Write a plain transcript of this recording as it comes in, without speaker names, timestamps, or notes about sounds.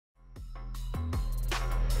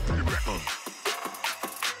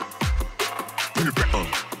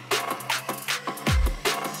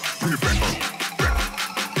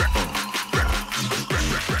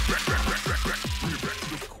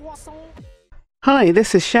Hi,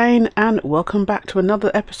 this is Shane, and welcome back to another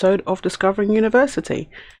episode of Discovering University.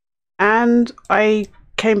 And I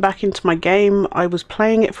came back into my game. I was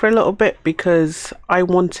playing it for a little bit because I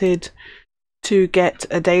wanted to get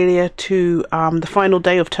Adealia to the final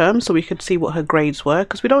day of term so we could see what her grades were,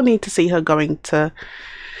 because we don't need to see her going to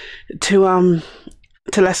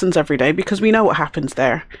lessons every day because we know what happens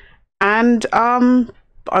there. And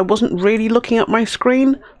I wasn't really looking at my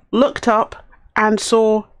screen, looked up and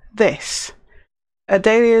saw this.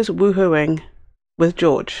 Adelia's woohooing with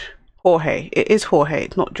George. Jorge. It is Jorge,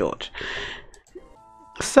 it's not George.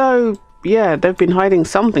 So, yeah, they've been hiding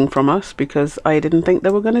something from us because I didn't think they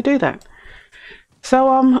were going to do that.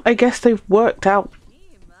 So, I guess they've worked out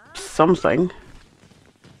something.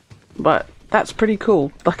 But that's pretty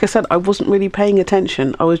cool. Like I said, I wasn't really paying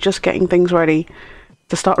attention. I was just getting things ready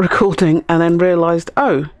to start recording and then realised,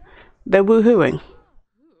 oh, they're woohooing.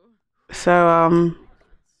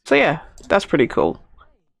 So yeah, that's pretty cool.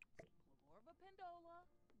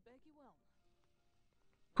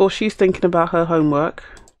 Of course, she's thinking about her homework,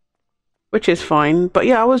 which is fine. But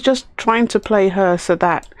yeah, I was just trying to play her so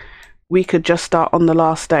that we could just start on the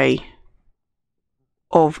last day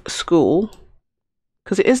of school.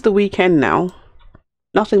 Because it is the weekend now.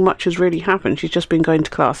 Nothing much has really happened. She's just been going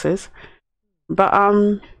to classes.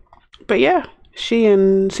 But yeah, she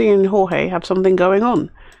and Jorge have something going on,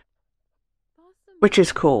 which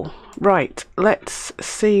is cool. Right, let's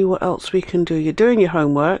see what else we can do. You're doing your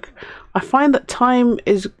homework. I find that time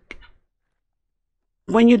is,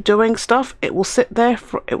 when you're doing stuff, it will sit there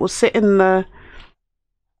it will sit it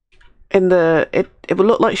will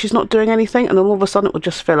look like she's not doing anything, and then all of a sudden it will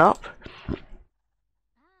just fill up.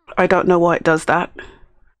 I don't know why it does that.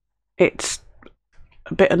 It's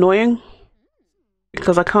a bit annoying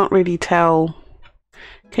because I can't really tell.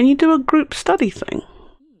 Can you do a group study thing?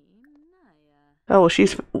 Oh,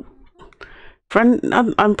 she's friend.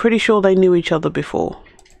 I'm pretty sure they knew each other before.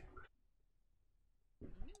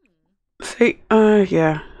 See,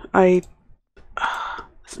 yeah, right,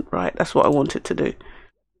 that's what I wanted to do.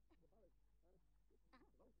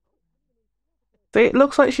 See, it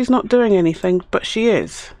looks like she's not doing anything, but she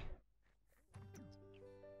is.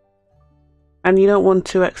 And you don't want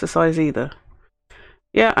to exercise either.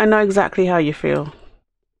 Yeah, I know exactly how you feel.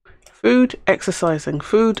 Food, exercising,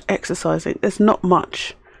 food, exercising. There's not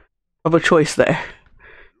much of a choice there,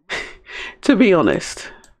 to be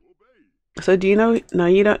honest. So do you know? No,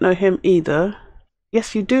 you don't know him either.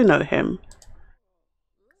 Yes, you do know him.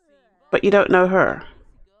 But you don't know her.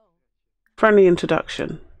 Friendly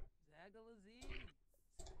introduction.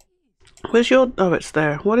 Where's your... Oh, it's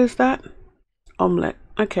there. What is that? Omelette.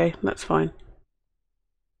 Okay, that's fine.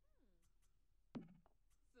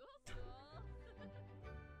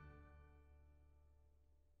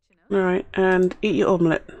 Alright, and eat your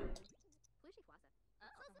omelette.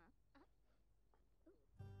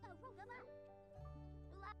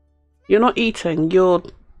 You're not eating, you're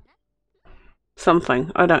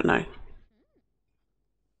something, I don't know.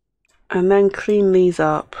 And then clean these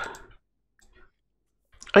up.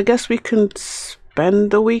 I guess we can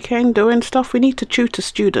spend the weekend doing stuff. We need to tutor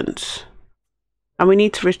students. And we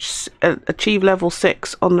need to achieve level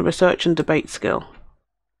 6 on the research and debate skill.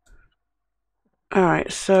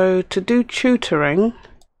 Alright, so to do tutoring,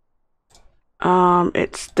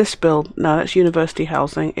 it's this build. No, that's university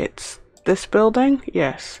housing. It's this building?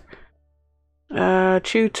 Yes.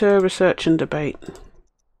 Tutor, research and debate.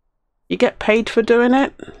 You get paid for doing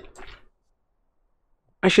it?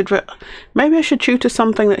 Maybe I should tutor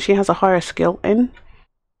something that she has a higher skill in,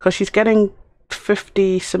 because she's getting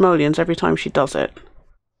 50 simoleons every time she does it.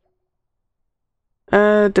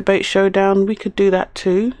 Debate showdown, we could do that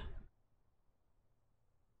too.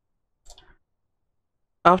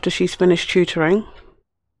 After she's finished tutoring.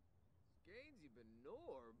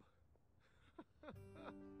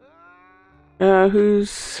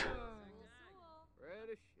 Who's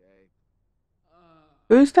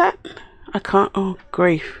that? I can't. Oh,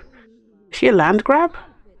 grief. Is she a land grab?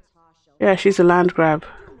 Yeah, she's a land grab.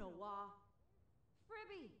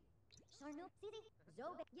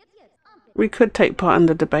 We could take part in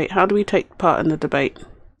the debate. How do we take part in the debate?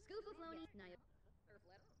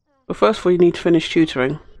 Well, first of all, you need to finish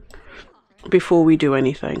tutoring before we do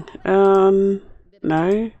anything. No.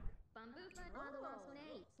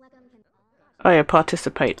 Oh yeah,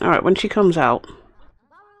 participate. Alright, when she comes out,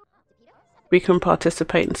 we can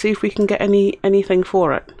participate and see if we can get anything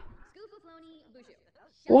for it.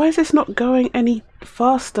 Why is this not going any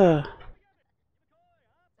faster?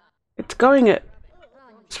 It's going at...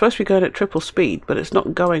 It's supposed to be going at triple speed, but it's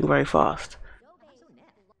not going very fast.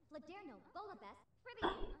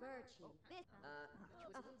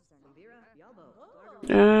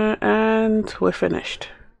 And we're finished.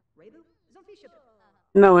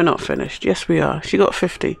 No, we're not finished. Yes, we are. She got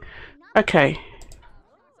 50. Okay.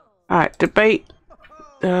 Alright, debate.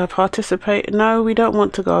 Participate. No, we don't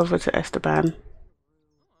want to go over to Esteban.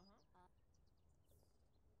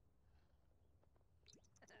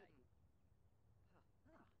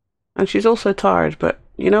 And she's also tired, but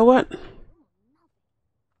you know what?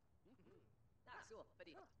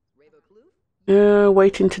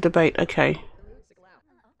 Waiting to debate. Okay.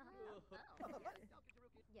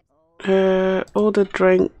 Order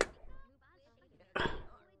drink.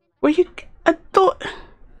 Were you? I thought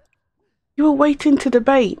you were waiting to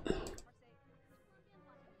debate.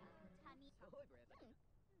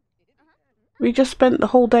 We just spent the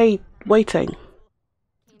whole day waiting.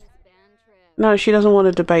 No, she doesn't want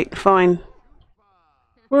to debate. Fine.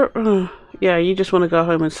 Yeah, you just want to go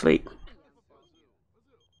home and sleep.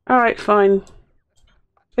 Alright, fine.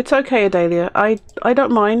 It's okay, Adealia. I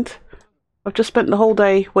don't mind. I've just spent the whole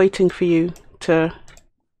day waiting for you to,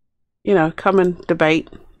 you know, come and debate,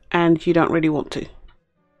 and you don't really want to.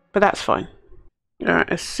 But that's fine. Alright,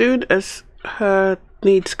 as soon as her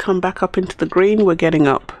needs come back up into the green, we're getting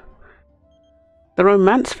up. The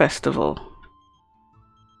Romance Festival.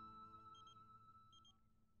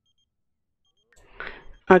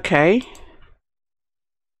 Okay.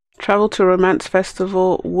 Travel to Romance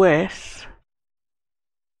Festival with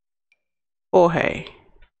Jorge.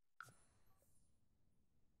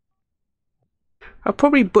 I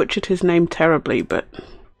probably butchered his name terribly, but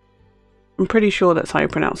I'm pretty sure that's how you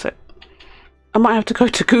pronounce it. I might have to go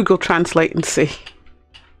to Google Translate and see.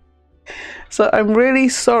 So I'm really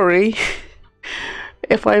sorry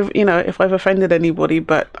if I've offended anybody,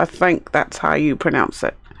 but I think that's how you pronounce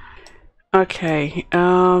it. Okay,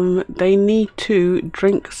 they need to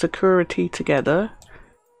drink security together.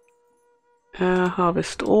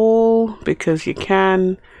 Harvest all, because you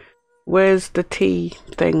can. Where's the tea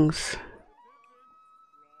things?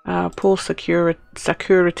 Pour security?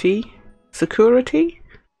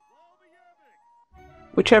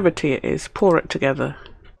 Whichever tea it is, pour it together.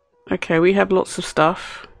 Okay, we have lots of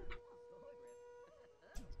stuff.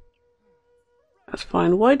 That's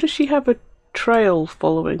fine. Why does she have a trail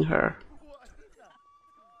following her?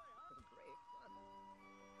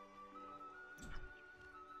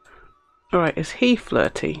 Alright, is he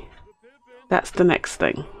flirty? That's the next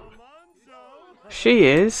thing. She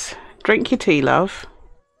is. Drink your tea, love.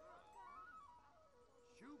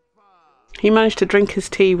 He managed to drink his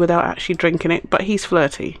tea without actually drinking it, but he's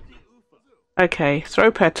flirty. Okay,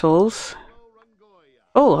 throw petals.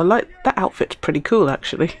 Oh, I like that outfit's pretty cool,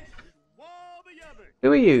 actually.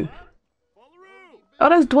 Who are you? Oh,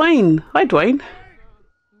 that's Dwayne. Hi, Dwayne.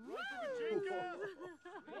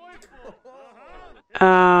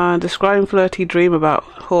 Describing flirty dream about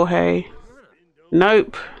Jorge.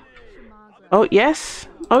 Nope. Oh, yes.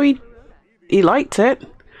 Oh, he liked it.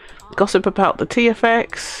 Gossip about the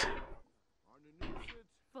TFX.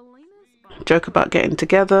 Joke about getting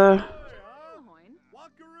together.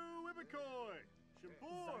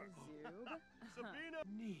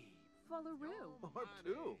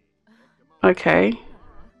 Okay.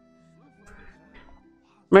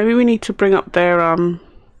 Maybe we need to bring up their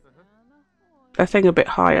thing a bit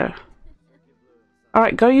higher.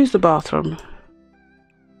 Alright, go use the bathroom.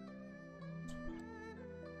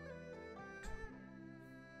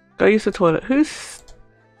 Go use the toilet. Who's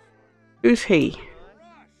he?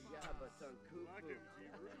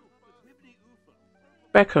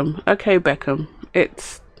 Beckham. Okay, Beckham.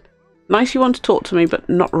 It's nice you want to talk to me, but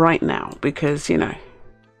not right now, because, you know,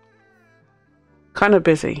 kind of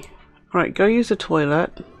busy. Alright, go use the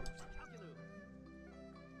toilet.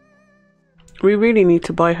 We really need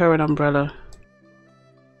to buy her an umbrella.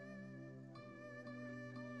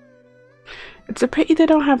 It's a pity they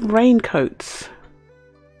don't have raincoats.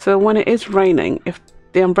 So when it is raining, if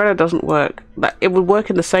the umbrella doesn't work, it would work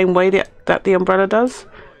in the same way that the umbrella does.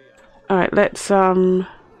 Alright, let's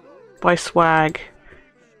buy swag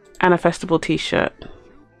and a festival t-shirt.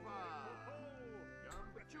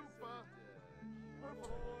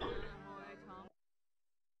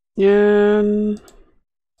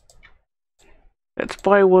 Let's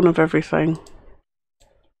buy one of everything.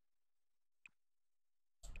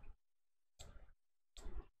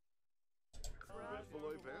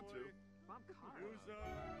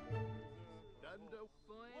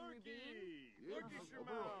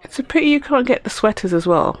 It's a pity you can't get the sweaters as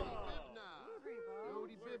well.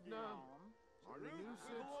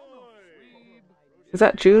 Is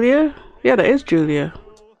that Julia? Yeah, that is Julia.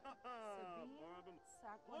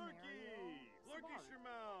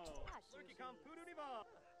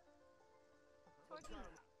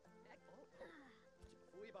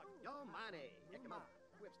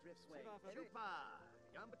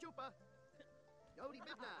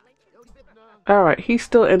 Alright, he's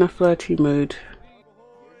still in a flirty mood.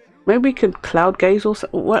 Maybe we could cloud gaze or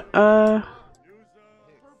something. What?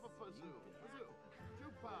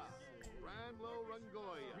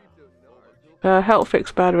 Help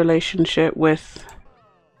fix bad relationship with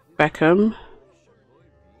Beckham.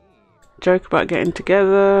 Joke about getting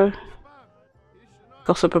together.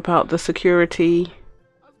 Gossip about the security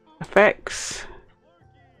effects.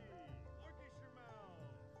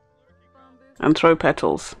 And throw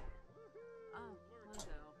petals.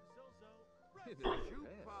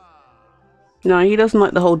 No, he doesn't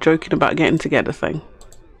like the whole joking about getting together thing.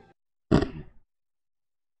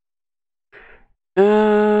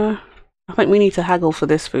 I think we need to haggle for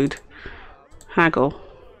this food. Haggle.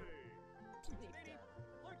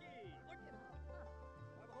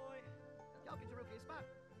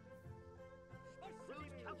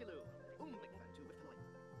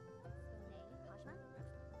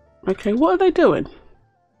 Okay, what are they doing?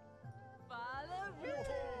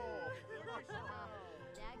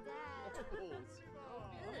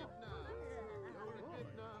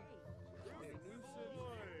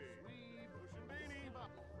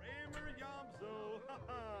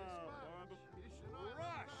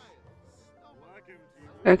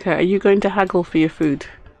 Okay, are you going to haggle for your food?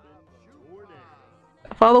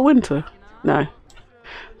 Father Winter? No.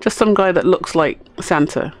 Just some guy that looks like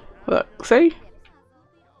Santa. Look, see?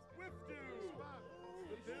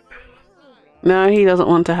 No, he doesn't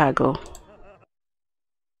want to haggle.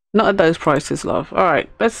 Not at those prices, love. Alright,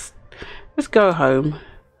 let's go home.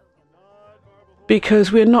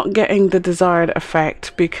 Because we're not getting the desired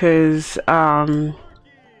effect because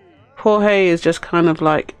Jorge is just kind of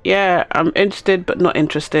like, yeah, I'm interested but not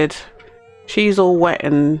interested. She's all wet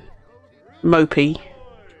and mopey.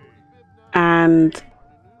 And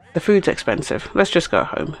the food's expensive. Let's just go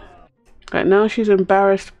home. Right, now she's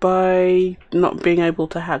embarrassed by not being able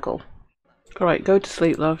to haggle. Alright, go to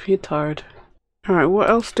sleep, love. You're tired. Alright, what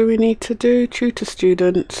else do we need to do? Tutor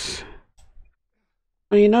students.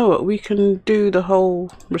 Well, you know what? We can do the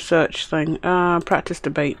whole research thing. Practice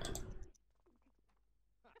debate.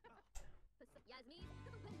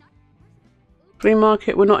 Flea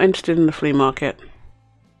market? We're not interested in the flea market.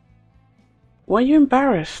 Why are you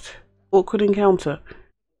embarrassed? Awkward encounter.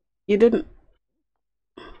 You didn't...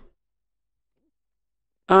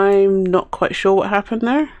 I'm not quite sure what happened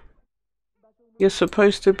there. You're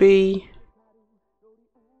supposed to be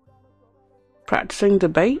practicing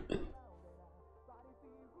debate?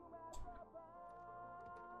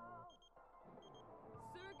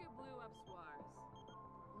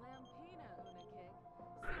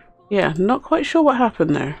 Yeah, not quite sure what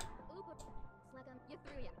happened there.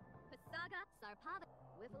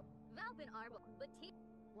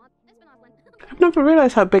 I've never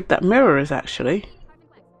realised how big that mirror is actually.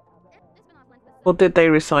 Or did they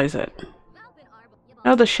resize it?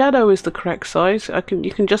 No, the shadow is the correct size.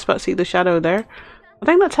 You can just about see the shadow there. I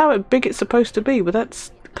think that's how big it's supposed to be, but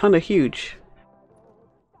that's kind of huge.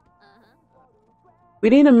 We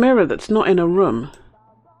need a mirror that's not in a room.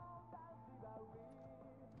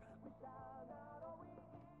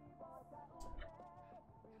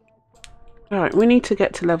 Alright, we need to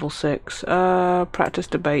get to level 6. Practice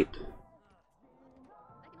debate.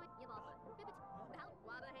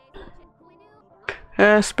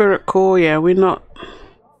 Spirit core, yeah, we're not...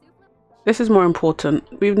 This is more important.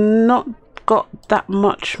 We've not got that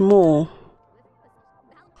much more.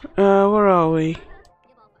 Where are we?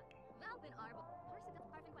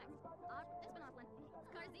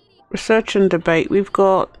 Research and debate. We've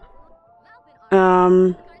got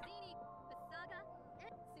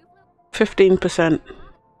 15%.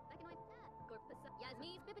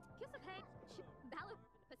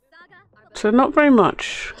 So not very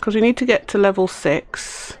much, because we need to get to level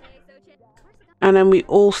 6. And then we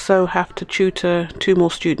also have to tutor 2 more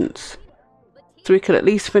students. So we could at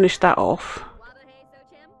least finish that off.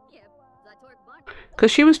 Because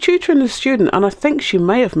she was tutoring a student and I think she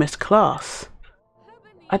may have missed class.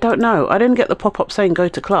 I don't know. I didn't get the pop-up saying go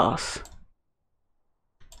to class.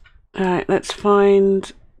 Alright, let's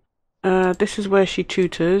find... this is where she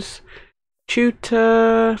tutors.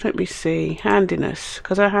 Tutor... Let me see. Handiness.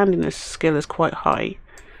 Because her handiness skill is quite high.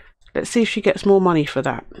 Let's see if she gets more money for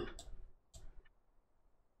that.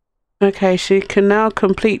 Okay, she can now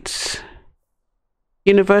complete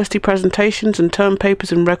university presentations and term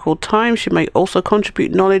papers in record time. She may also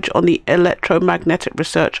contribute knowledge on the electromagnetic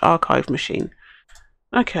research archive machine.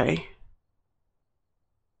 Okay.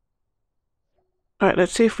 Alright,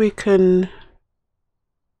 let's see if we can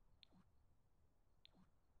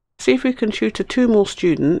See if we can tutor 2 more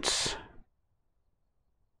students.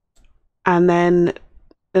 And then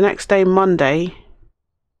the next day, Monday,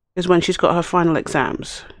 is when she's got her final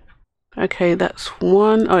exams. Okay, that's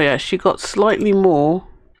 1. Oh yeah, she got slightly more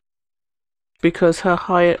because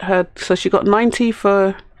so she got 90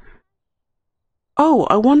 for... Oh,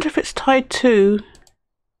 I wonder if it's tied to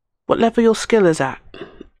what level your skill is at.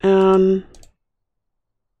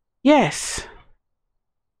 Yes.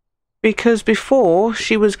 Because before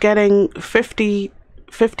she was getting 50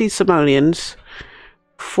 simoleons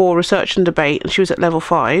for research and debate, and she was at level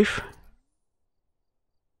 5.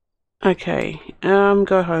 Okay,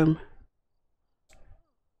 go home.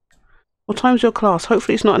 What time's your class?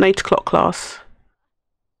 Hopefully it's not an 8 o'clock class.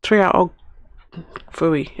 3 out of...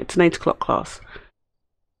 Phooey, it's an 8 o'clock class.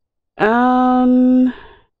 Alright,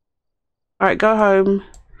 go home.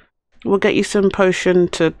 We'll get you some potion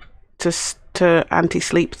to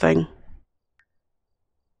anti-sleep thing.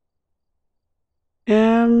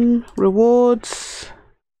 Rewards.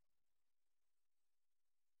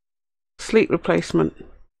 Sleep replacement.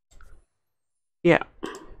 Yeah.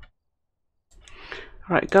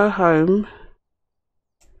 Alright, go home.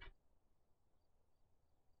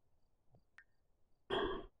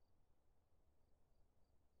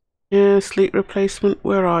 Yeah, sleep replacement,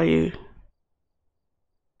 where are you?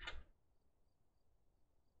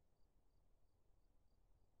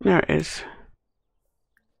 There it is.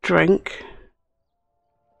 Drink.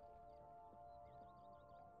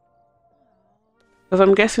 Because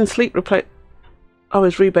I'm guessing sleep replace... Oh,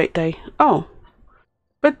 it's rebate day. Oh.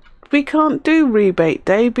 But we can't do rebate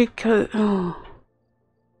day because... Oh.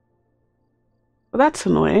 Well, that's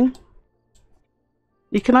annoying.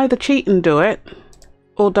 You can either cheat and do it,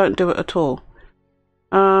 or don't do it at all.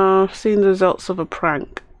 Seen the results of a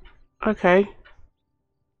prank. Okay.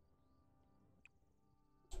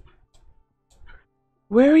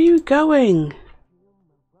 Where are you going?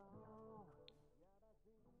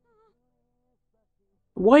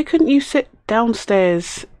 Why couldn't you sit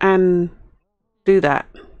downstairs and do that?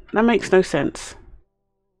 That makes no sense.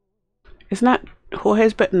 Isn't that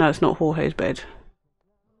Jorge's bed? No, it's not Jorge's bed.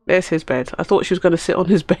 There's his bed. I thought she was going to sit on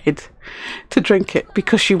his bed to drink it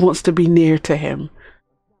because she wants to be near to him.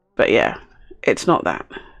 But yeah, it's not that.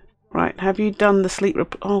 Right, have you done the sleep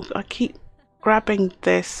Oh, I keep grabbing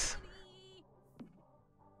this.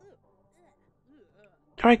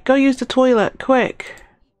 Alright, go use the toilet, quick.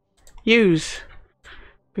 Use.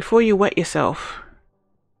 Before you wet yourself.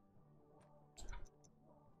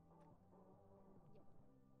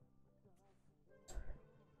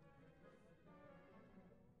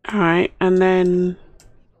 Alright, and then...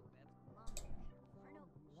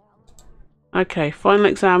 Okay, final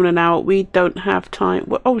exam in an hour. We don't have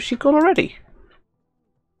time. Oh, she's gone already.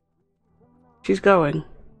 She's going.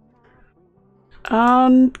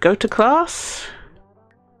 Go to class.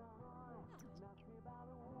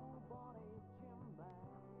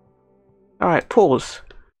 Alright, pause.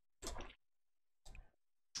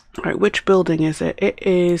 Alright, which building is it? It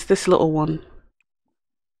is this little one.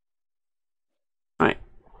 Right.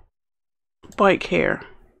 Bike here.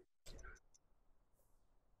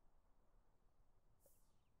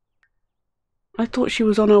 I thought she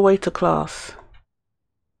was on her way to class.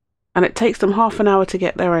 And it takes them half an hour to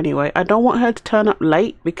get there anyway. I don't want her to turn up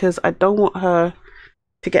late because I don't want her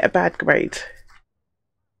to get a bad grade.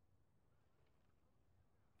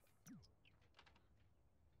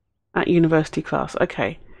 At university class,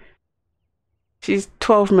 okay. She's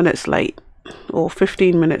 12 minutes late. Or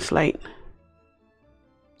 15 minutes late.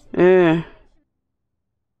 Yeah.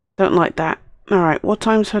 Don't like that. Alright, what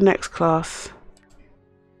time's her next class?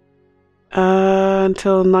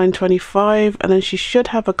 Until 9:25, and then she should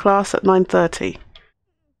have a class at 9:30.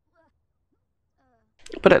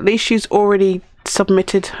 But at least she's already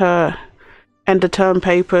submitted her end of term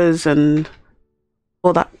papers and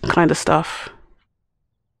all that kind of stuff.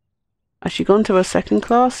 Has she gone to her second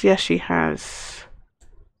class? Yes, she has.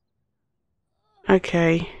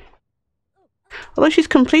 Okay. Although she's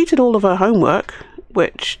completed all of her homework,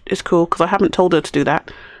 which is cool because I haven't told her to do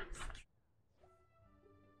that.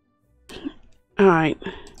 Alright.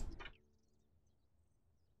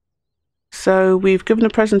 So we've given a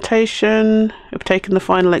presentation, we've taken the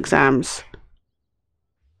final exams.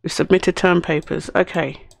 We've submitted term papers.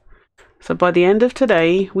 Okay. So by the end of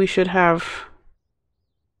today, we should have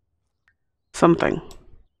something.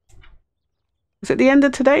 Is it the end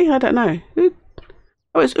of today? I don't know.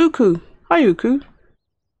 Oh, it's Uku. Hi, Uku.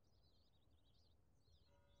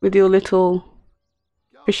 With your little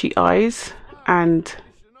fishy eyes and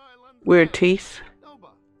weird teeth.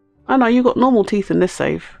 Oh no, you got normal teeth in this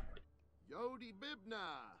save.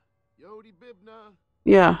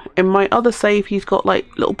 Yeah, in my other save, he's got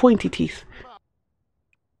like little pointy teeth.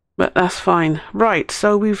 But that's fine. Right,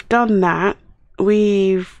 so we've done that.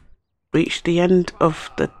 We've reached the end of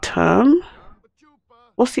the term.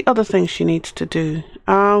 What's the other thing she needs to do?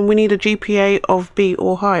 We need a GPA of B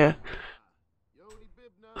or higher.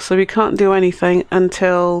 So we can't do anything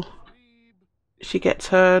until she gets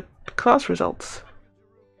her class results.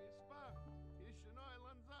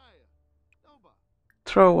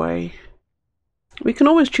 Throw away. We can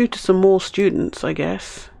always tutor some more students, I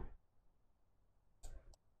guess.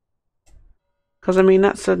 Because, I mean,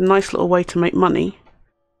 that's a nice little way to make money.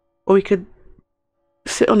 Or we could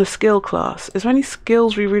sit on a skill class. Is there any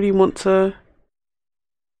skills we really want to...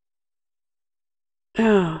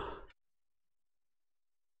 Yeah.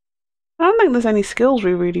 I don't think there's any skills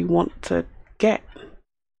we really want to get.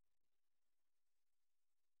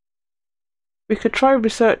 We could try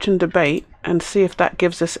research and debate and see if that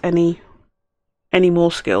gives us any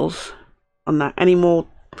more skills on that. Any more...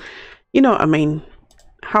 You know what I mean.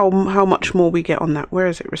 How much more we get on that. Where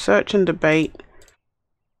is it? Research and debate.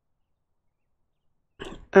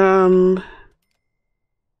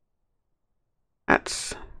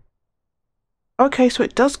 That's... Okay, so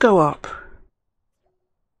it does go up.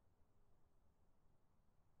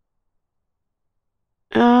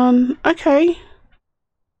 Okay.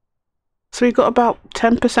 So we got about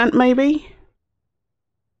 10% maybe.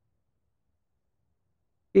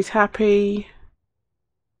 He's happy.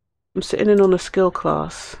 I'm sitting in on a skill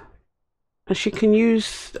class. And she can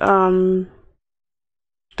use the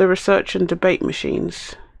research and debate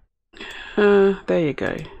machines. There you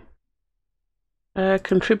go.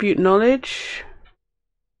 Contribute knowledge.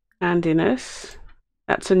 Handiness.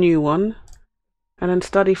 That's a new one. And then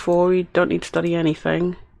study 4, you don't need to study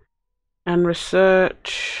anything. And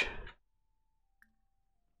research.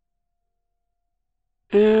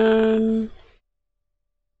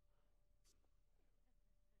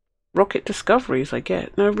 Rocket discoveries, I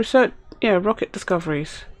get. No, research. Yeah, rocket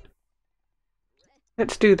discoveries.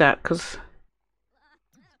 Let's do that, because...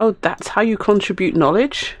 Oh, that's how you contribute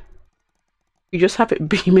knowledge? You just have it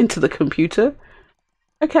beam into the computer?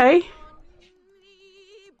 Okay.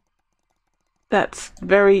 That's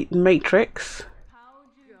very Matrix.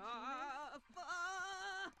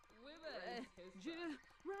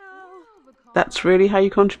 That's really how you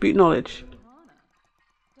contribute knowledge.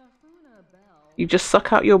 You just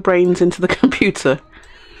suck out your brains into the computer.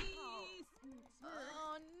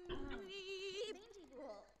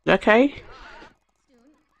 Okay.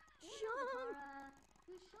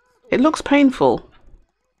 It looks painful.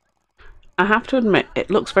 I have to admit, it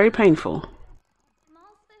looks very painful.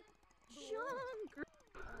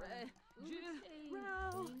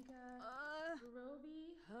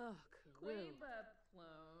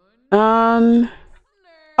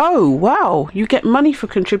 Oh, wow. You get money for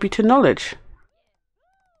contributing knowledge.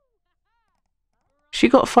 She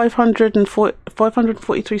got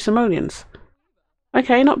 543 simoleons.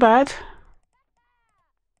 Okay, not bad.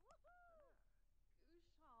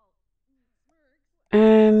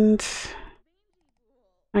 And...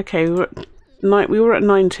 Okay, we were at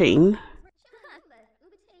 19.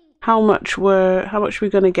 How much are we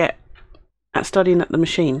going to get at studying at the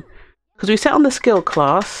machine? Because we set on the skill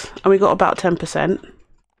class and we got about 10%.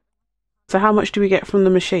 So how much do we get from the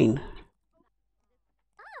machine?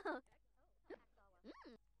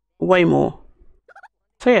 Way more.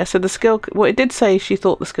 So yeah, so the skill... Well, it did say she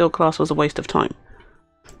thought the skill class was a waste of time.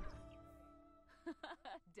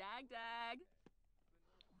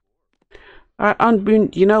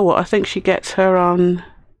 Alright, you know what? I think she gets her on...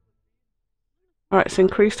 Alright, it's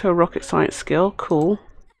increased her rocket science skill. Cool.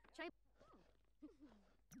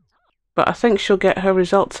 But I think she'll get her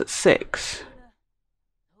results at 6.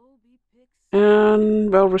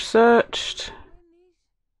 And well researched.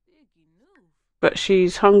 But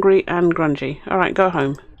she's hungry and grungy. Alright, go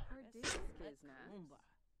home.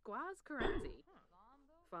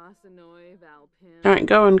 Alright,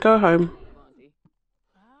 go home.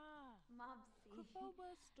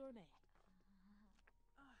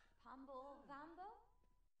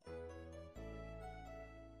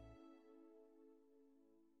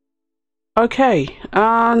 Okay,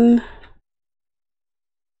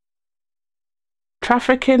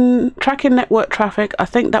 tracking network traffic. I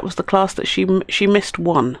think that was the class that she missed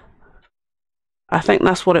one. I think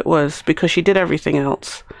that's what it was, because she did everything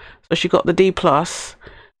else. So she got the D+.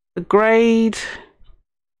 The grade,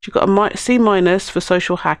 she got a C- for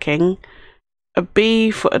social hacking, a B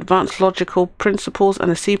for advanced logical principles, and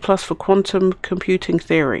a C+ for quantum computing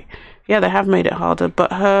theory. Yeah, they have made it harder,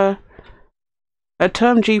 but her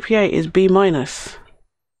term GPA is B-.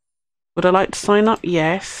 Would I like to sign up?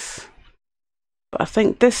 Yes. But I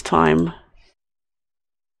think this time...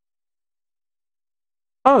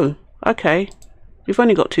 Oh, okay. We've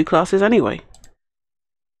only got 2 classes anyway.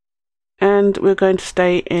 And we're going to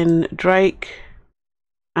stay in Drake,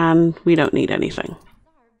 and we don't need anything.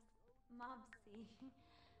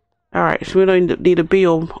 Alright, so we don't need a B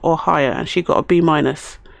or higher, and she got a B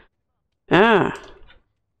minus. Ah.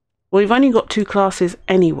 Well, we've only got 2 classes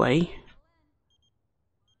anyway.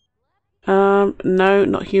 No,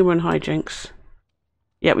 not humor and hijinks.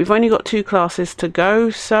 Yeah, we've only got 2 classes to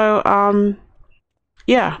go, so,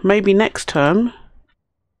 yeah, maybe next term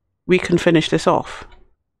we can finish this off.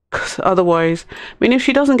 Because otherwise, I mean, if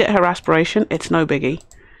she doesn't get her aspiration, it's no biggie.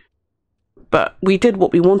 But we did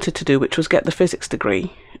what we wanted to do, which was get the physics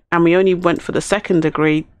degree. And we only went for the 2nd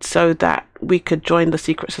degree so that we could join the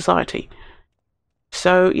secret society.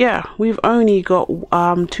 So yeah, we've only got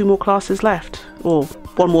 2 more classes left, or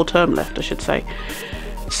 1 more term left, I should say.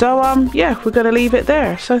 So yeah, we're going to leave it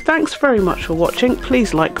there. So thanks very much for watching.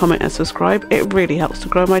 Please like, comment and subscribe. It really helps to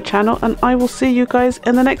grow my channel, and I will see you guys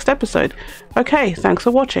in the next episode. Okay, thanks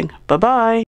for watching. Bye bye.